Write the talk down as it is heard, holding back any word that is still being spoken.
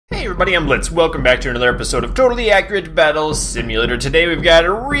Hey everybody, I'm Blitz. Welcome back to another episode of Totally Accurate Battle Simulator. Today we've got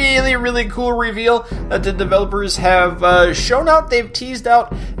a really cool reveal that the developers have shown out, they've teased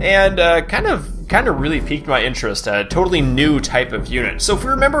out, and kind of really piqued my interest. A totally new type of unit. So if we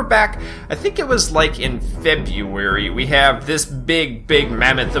remember back, I think it was like in February, we have this big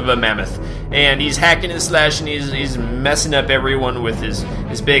mammoth of a mammoth, and he's hacking and slashing, he's messing up everyone with his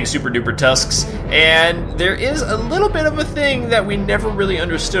big super duper tusks, and there is a little bit of a thing that we never really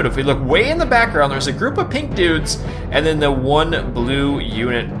understood. If we look way in the background, there's a group of pink dudes, and then the one blue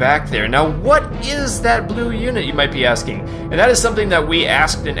unit back there. Now, what is that blue unit, you might be asking? And that is something that we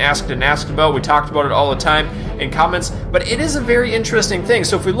asked about. We talked about it all the time in comments, but it is a very interesting thing.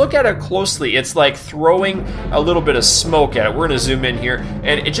 So if we look at it closely, it's like throwing a little bit of smoke at it. We're going to zoom in here,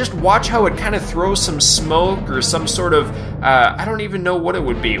 and just watch how it kind of throws some smoke or some sort of, I don't even know what it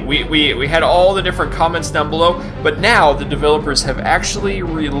would be. We had all the different comments down below, but now the developers have actually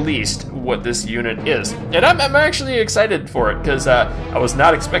released what this unit is. And I'm actually excited for it, because I was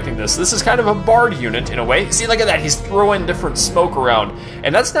not expecting this. This is kind of a bard unit in a way. See, look at that. He's throwing different smoke around,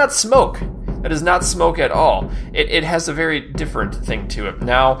 and that's not smoke. That is not smoke at all. It has a very different thing to it.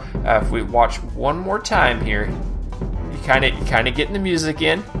 Now, if we watch one more time here, you kind of getting the music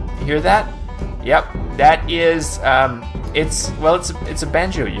in. You hear that? Yep, that is it's a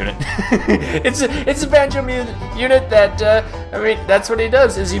banjo unit. it's a banjo unit that I mean, that's what he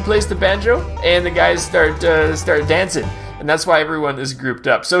does. Is he plays the banjo and the guys start dancing. And that's why everyone is grouped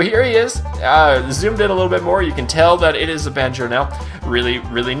up. So here he is, zoomed in a little bit more. You can tell that it is a banjo now.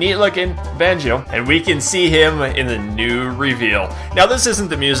 Really neat looking banjo. And we can see him in the new reveal. Now this isn't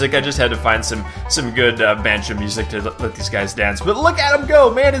the music, I just had to find some good banjo music to let these guys dance. But look at him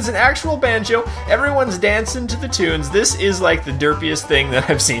go, man, it's an actual banjo. Everyone's dancing to the tunes. This is like the derpiest thing that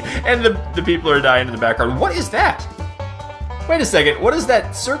I've seen. And the people are dying in the background. What is that? Wait a second, what is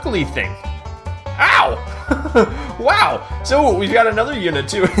that circly thing? Ow! Wow! So we've got another unit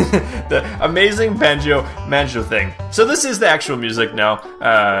too, the amazing banjo thing. So this is the actual music now,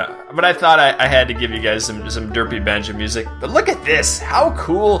 but I thought I had to give you guys some derpy banjo music. But look at this! How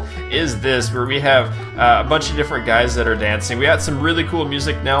cool is this? Where we have a bunch of different guys that are dancing. We got some really cool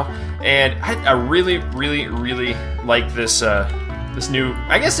music now, and I really like this. This new,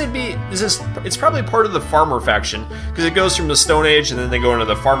 I guess it's probably part of the farmer faction, because it goes from the Stone Age and then they go into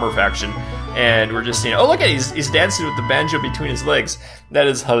the farmer faction, and we're just seeing, oh look at he's dancing with the banjo between his legs. That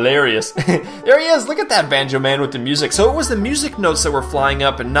is hilarious. There he is, look at that banjo man with the music. So it was the music notes that were flying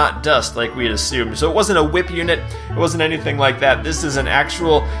up and not dust like we had assumed. So it wasn't a whip unit, it wasn't anything like that. This is an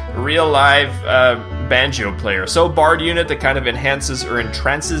actual real live banjo player. So bard unit that kind of enhances or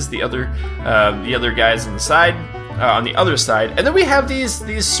entrances the other guys on the side. On the other side, and then we have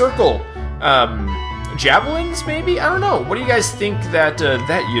these circle javelins, maybe? I don't know. What do you guys think that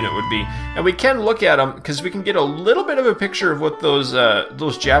unit would be? And we can look at them because we can get a little bit of a picture of what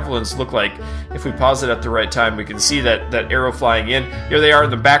those javelins look like. If we pause it at the right time, we can see that arrow flying in. Here they are in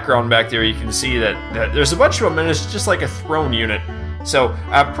the background back there. You can see that there's a bunch of them, and it's just like a thrown unit. So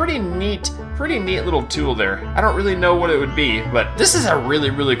pretty neat little tool there. I don't really know what it would be, but this is a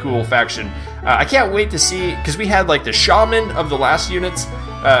really cool faction. I can't wait to see, because we had like the shaman of the last units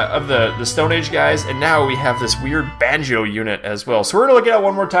of the Stone Age guys, and now we have this weird banjo unit as well. So we're gonna look at it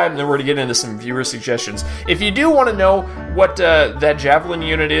one more time, and then we're gonna get into some viewer suggestions. If you do want to know what that javelin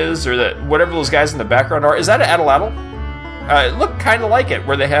unit is, or that whatever those guys in the background are, is that an atlatl? It looked kind of like it,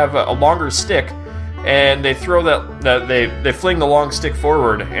 where they have a longer stick, and they throw they fling the long stick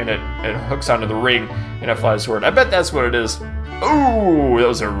forward, and it hooks onto the ring, and it flies forward. I bet that's what it is. Ooh, that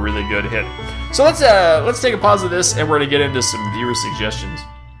was a really good hit. So let's take a pause of this, and we're gonna get into some viewer suggestions.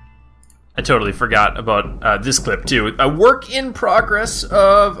 I totally forgot about this clip too. A work in progress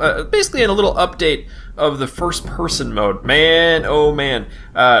of basically a little update of the first person mode. Man, oh man.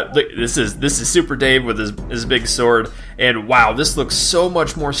 Look, this is Super Dave with his big sword, and wow, this looks so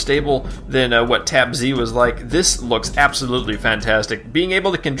much more stable than what TABS Z was like. This looks absolutely fantastic. Being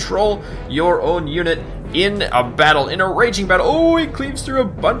able to control your own unit in a battle, in a raging battle. Oh, he cleaves through a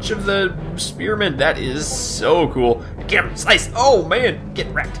bunch of the spearmen. That is so cool. Get him, slice. Oh man, get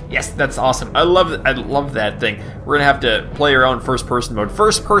wrecked. Yes, that's awesome. I love it. I love that thing. We're gonna have to play around first person mode.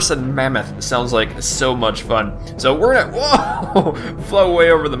 First person mammoth sounds like so much fun. So we're gonna flow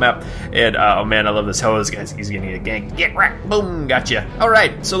way over the map, and oh man, I love this hose, guys. He's gonna get a gang. Get wrecked. Boom, gotcha. All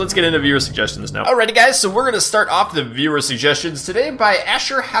right, so let's get into viewer suggestions now. Alrighty, guys. So we're gonna start off the viewer suggestions today by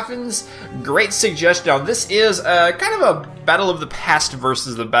Asher Haffen's great suggestion. Now this is kind of a battle of the past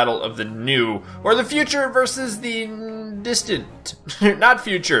versus the battle of the new, or the future versus the distant, not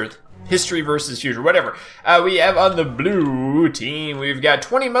future. history versus future, whatever. We have on the blue team, we've got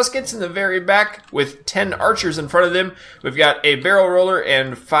 20 muskets in the very back with 10 archers in front of them. We've got a barrel roller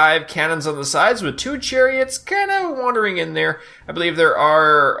and 5 cannons on the sides with 2 chariots kind of wandering in there. I believe there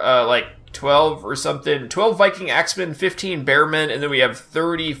are like 12 or something, 12 Viking axemen, 15 bearmen, and then we have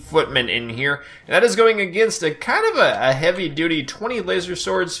 30 footmen in here. And that is going against a kind of a heavy duty 20 laser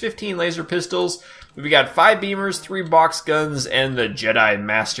swords, 15 laser pistols. We got 5 beamers, 3 box guns, and the Jedi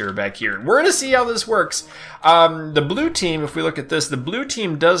Master back here. We're going to see how this works. The blue team, if we look at this, the blue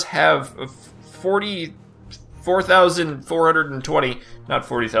team does have 4,420, not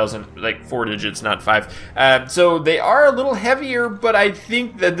 40,000, like 4 digits, not 5. So they are a little heavier, but I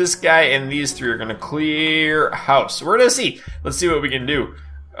think that this guy and these 3 are going to clear house. We're going to see. Let's see what we can do.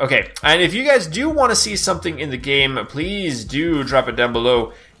 Okay, and if you guys do want to see something in the game, please do drop it down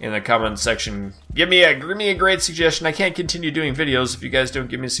below in the comment section. Give me a great suggestion. I can't continue doing videos if you guys don't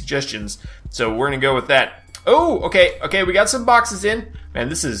give me suggestions, so we're gonna go with that. Oh, okay, we got some boxes in. Man,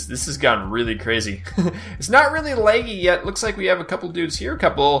 this has gone really crazy. It's not really laggy yet. Looks like we have a couple dudes here, a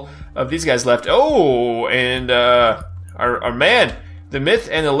couple of these guys left. Oh, and our man, the myth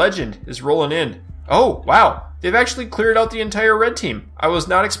and the legend, is rolling in. Oh, wow. They've actually cleared out the entire red team. I was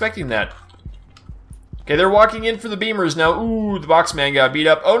not expecting that. Okay, they're walking in for the beamers now. Ooh, the box man got beat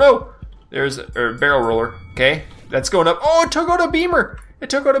up. Oh no! There's a barrel roller. Okay, that's going up. Oh, it took out a beamer.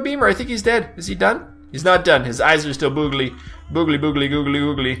 It took out a beamer. I think he's dead. Is he done? He's not done. His eyes are still boogly. Boogly, boogly, googly,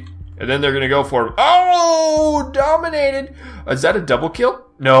 googly. And then they're gonna go for him. Oh, dominated. Is that a double kill?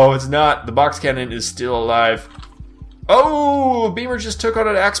 No, it's not. The box cannon is still alive. Oh, beamer just took out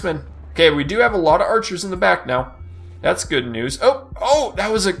an axeman. Okay, we do have a lot of archers in the back now. That's good news. Oh, that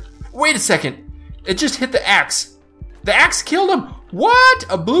was a... Wait a second. It just hit the axe. The axe killed him. What?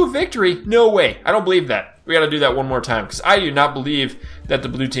 A blue victory? No way. I don't believe that. We gotta do that one more time, because I do not believe that the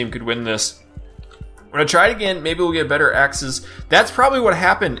blue team could win this. We're gonna try it again. Maybe we'll get better axes. That's probably what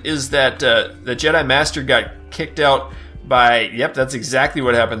happened, is that the Jedi Master got kicked out by... Yep, that's exactly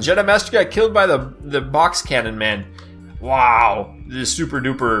what happened. Jedi Master got killed by the box cannon man. Wow, this super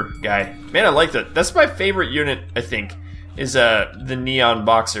duper guy. Man, I like that. That's my favorite unit, I think, is the Neon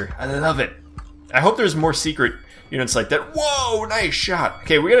Boxer. I love it. I hope there's more secret units like that. Whoa, nice shot.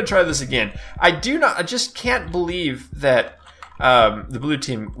 Okay, we gotta try this again. I just can't believe that the blue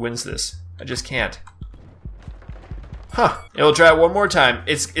team wins this. I just can't. Huh. We'll try it one more time.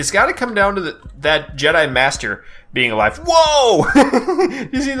 It's gotta come down to that Jedi Master being alive. Whoa!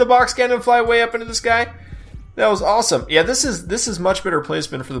 You see the box cannon fly way up into the sky? That was awesome. Yeah, this is much better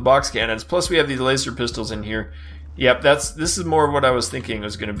placement for the box cannons. Plus, we have these laser pistols in here. Yep, this is more of what I was thinking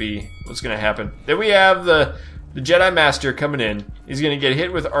was going to be what's going to happen. Then we have the Jedi Master coming in. He's going to get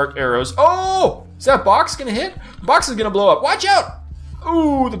hit with arc arrows. Oh, is that box going to hit? The box is going to blow up. Watch out!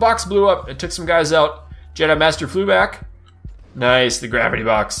 Ooh, the box blew up. It took some guys out. Jedi Master flew back. Nice, the gravity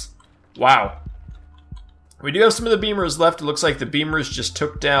box. Wow. We do have some of the beamers left. It looks like the beamers just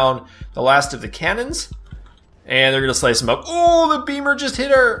took down the last of the cannons. And they're gonna slice him up. Oh, the beamer just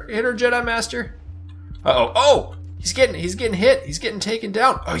hit our Jedi Master. Uh-oh. Oh! He's getting hit. He's getting taken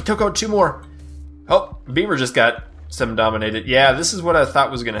down. Oh, he took out 2 more. Oh, beamer just got some dominated. Yeah, this is what I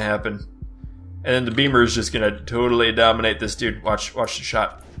thought was gonna happen. And then the beamer is just gonna totally dominate this dude. Watch the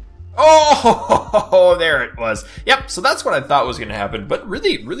shot. Oh, there it was. Yep, so that's what I thought was gonna happen. But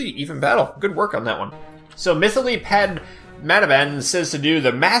really, really even battle. Good work on that one. So Mythily Pad Manaban says to do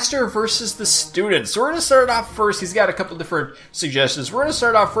the master versus the student. So we're going to start off first. He's got a couple different suggestions. We're going to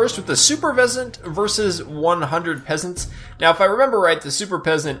start off first with the super peasant versus 100 peasants. Now, if I remember right, the super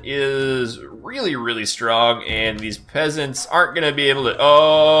peasant is really, really strong, and these peasants aren't going to be able to...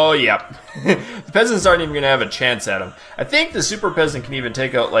 Oh, yeah. The peasants aren't even going to have a chance at him. I think the super peasant can even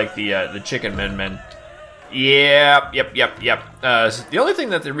take out, like, the chicken men. Yep. The only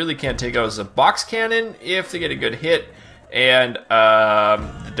thing that they really can't take out is a box cannon if they get a good hit. And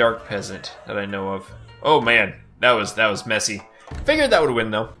the dark peasant that I know of. Oh man, that was messy. Figured that would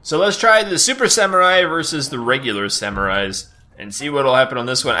win though. So let's try the super samurai versus the regular samurais and see what'll happen on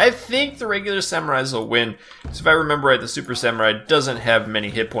this one. I think the regular samurais will win. So if I remember right, the super samurai doesn't have many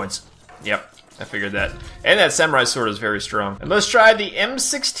hit points. Yep, I figured that. And that samurai sword is very strong. And let's try the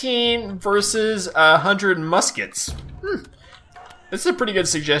M16 versus 100 muskets. This is a pretty good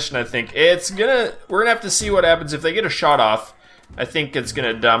suggestion, I think. We're gonna have to see what happens if they get a shot off. I think it's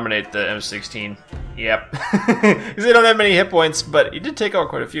gonna dominate the M16. Yep. Because they don't have many hit points, but he did take out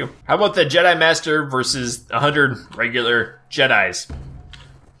quite a few. How about the Jedi Master versus 100 regular Jedis?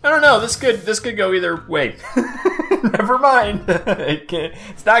 I don't know. This could go either way. Never mind.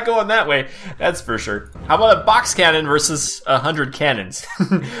 It's not going that way. That's for sure. How about a box cannon versus 100 cannons?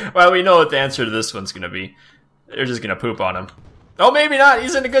 Well, we know what the answer to this one's gonna be. They're just gonna poop on him. Oh, maybe not.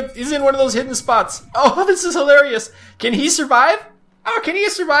 He's in one of those hidden spots. Oh, this is hilarious. Can he survive? Oh, can he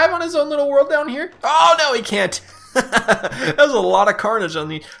survive on his own little world down here? Oh no, he can't. That was a lot of carnage on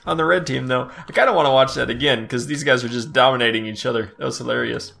the red team, though. I kind of want to watch that again because these guys are just dominating each other. That was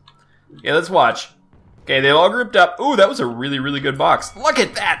hilarious. Okay, let's watch. Okay, they all grouped up. Ooh, that was a really, really good box. Look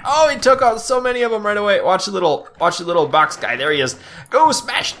at that! Oh, he took out so many of them right away. Watch the little box guy. There he is. Go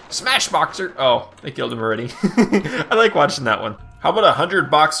smash boxer. Oh, they killed him already. I like watching that one. How about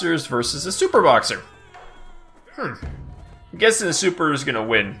 100 boxers versus a super boxer? I'm guessing the super is gonna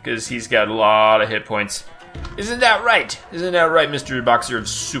win because he's got a lot of hit points. Isn't that right? Isn't that right, Mr. Boxer of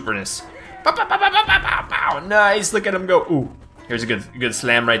Superness? Pow, pow, pow, pow, pow, pow, pow. Nice, look at him go. Ooh, here's a good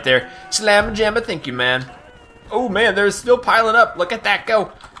slam right there. Slam jamma, thank you, man. Oh man, they're still piling up. Look at that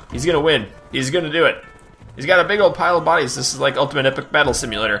go. He's gonna win. He's gonna do it. He's got a big old pile of bodies. This is like Ultimate Epic Battle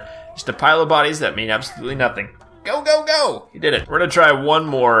Simulator. Just a pile of bodies that mean absolutely nothing. Go, go, go! He did it. We're gonna try one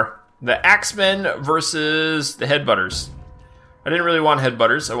more. The Axemen versus the Headbutters. I didn't really want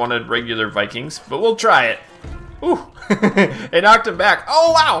Headbutters. I wanted regular Vikings, but we'll try it. Ooh, they knocked him back.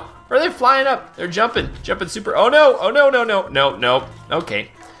 Oh wow, are they flying up? They're jumping super. Oh no, oh no, no, no, no, no.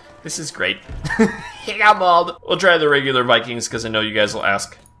 Okay, this is great. He got mauled. We'll try the regular Vikings because I know you guys will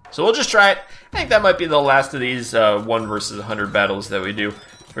ask. So we'll just try it. I think that might be the last of these 1 versus 100 battles that we do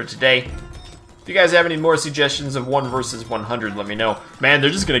for today. If you guys have any more suggestions of 1 versus 100, let me know. Man, they're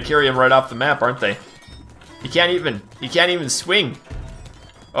just gonna carry him right off the map, aren't they? He can't even swing.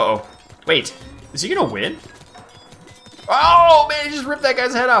 Uh-oh. Wait, is he gonna win? Oh, man, he just ripped that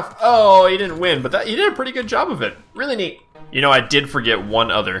guy's head off. Oh, he didn't win, but he did a pretty good job of it. Really neat. You know, I did forget one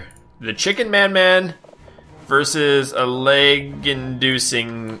other. The Chicken Man versus a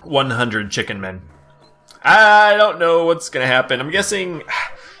leg-inducing 100 Chicken Men. I don't know what's gonna happen. I'm guessing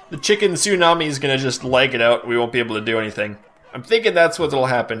the Chicken Tsunami is gonna just leg it out. We won't be able to do anything. I'm thinking that's what'll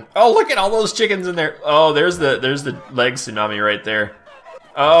happen. Oh, look at all those chickens in there. Oh, there's the leg tsunami right there.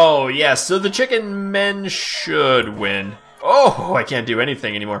 Oh, yeah, so the Chicken Men should win. Oh, I can't do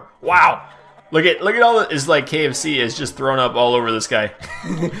anything anymore. Wow. Look at all the, it's like KFC is just thrown up all over this guy.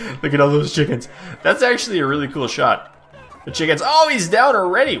 Look at all those chickens. That's actually a really cool shot. The chickens, oh, he's down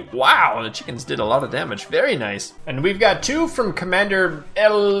already. Wow, the chickens did a lot of damage. Very nice. And we've got 2 from Commander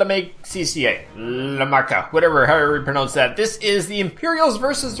Lamaka, whatever, however we pronounce that. This is the Imperials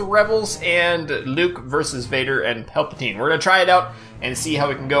versus the Rebels and Luke versus Vader and Palpatine. We're gonna try it out and see how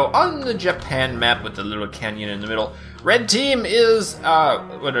we can go on the Japan map with the little canyon in the middle. Red team is,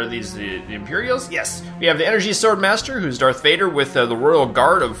 what are these, the Imperials? Yes. We have the Energy Sword Master, who's Darth Vader, with the Royal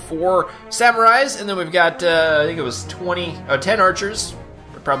Guard of 4 samurais, and then we've got, I think it was 10 archers.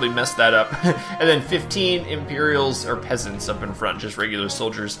 I probably messed that up. And then 15 Imperials, or peasants, up in front, just regular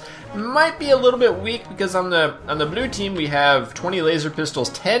soldiers. Might be a little bit weak, because on the blue team, we have 20 laser pistols,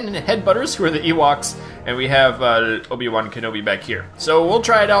 10 headbutters, who are the Ewoks, and we have Obi-Wan Kenobi back here. So we'll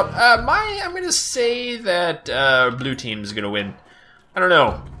try it out. I'm gonna say that blue team's gonna win. I don't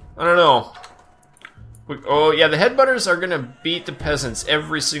know. Oh yeah, the headbutters are gonna beat the peasants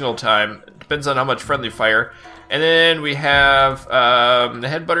every single time. Depends on how much friendly fire. And then we have the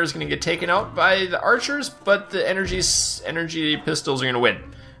headbutters gonna get taken out by the archers, but the energy pistols are gonna win.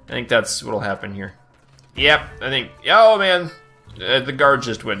 I think that's what'll happen here. Yep, I think. Oh man. The guard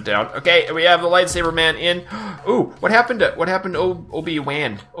just went down. Okay, we have the lightsaber man in. Ooh, what happened to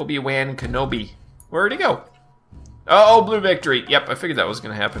Obi-Wan Kenobi? Where'd he go? Oh, blue victory. Yep, I figured that was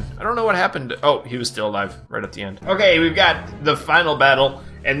gonna happen. I don't know what happened. Oh, he was still alive right at the end. Okay, we've got the final battle,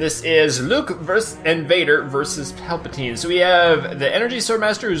 and this is Luke and Vader versus Palpatine. So we have the Energy Sword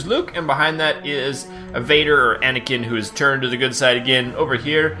Master, who's Luke, and behind that is a Vader or Anakin, who is turned to the good side again. Over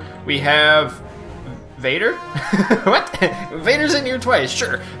here, we have Vader? What? Vader's in here twice,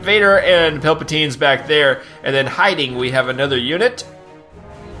 sure. Vader and Palpatine's back there. And then hiding, we have another unit.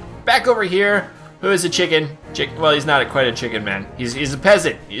 Back over here, who is a chicken? Well, he's not quite a chicken man. He's a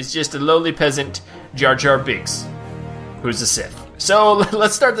peasant. He's just a lowly peasant, Jar Jar Binks, who's a Sith. So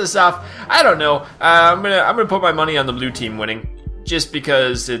let's start this off. I don't know. I'm gonna put my money on the blue team winning, just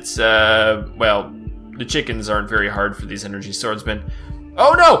because it's well, the chickens aren't very hard for these energy swordsmen.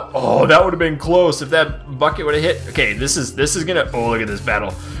 Oh no! Oh, that would have been close if that bucket would have hit. Okay, this is gonna. Oh, look at this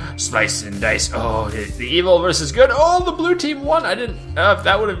battle. Slice and dice. Oh, the evil versus good. Oh, the blue team won. I didn't. If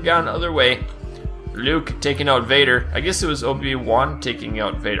that would have gone the other way. Luke taking out Vader. I guess it was Obi-Wan taking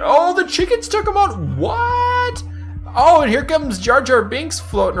out Vader. Oh, the chickens took him out. What? Oh, and here comes Jar Jar Binks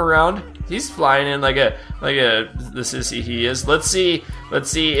floating around. He's flying in like a the sissy he is. Let's see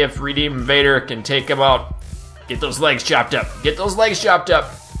if Redeem Vader can take him out. Get those legs chopped up. Get those legs chopped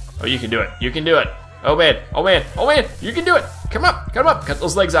up. Oh, you can do it. You can do it. Oh man, oh man, oh man, you can do it. Come up, come up. Cut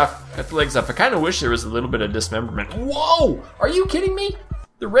those legs off. Cut the legs off. I kind of wish there was a little bit of dismemberment. Whoa! Are you kidding me?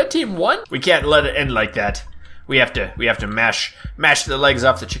 The red team won? We can't let it end like that. We have to mash the legs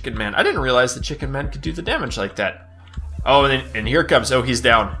off the Chicken Man. I didn't realize the Chicken Man could do the damage like that. Oh, and here comes. Oh, he's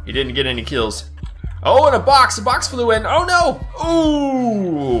down. He didn't get any kills. Oh, and a box flew in. Oh no!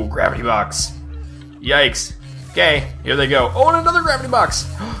 Ooh, gravity box. Yikes. Okay, here they go. Oh, and another gravity box.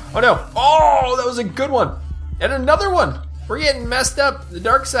 Oh no. Oh, that was a good one. And another one. We're getting messed up. The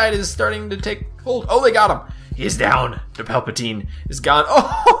dark side is starting to take hold. Oh, they got him. He's down. The Palpatine is gone.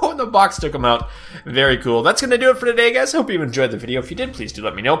 Oh, and the box took him out. Very cool. That's going to do it for today, guys. Hope you enjoyed the video. If you did, please do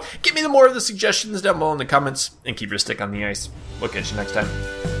let me know. Give me more of the suggestions down below in the comments, and keep your stick on the ice. We'll catch you next time.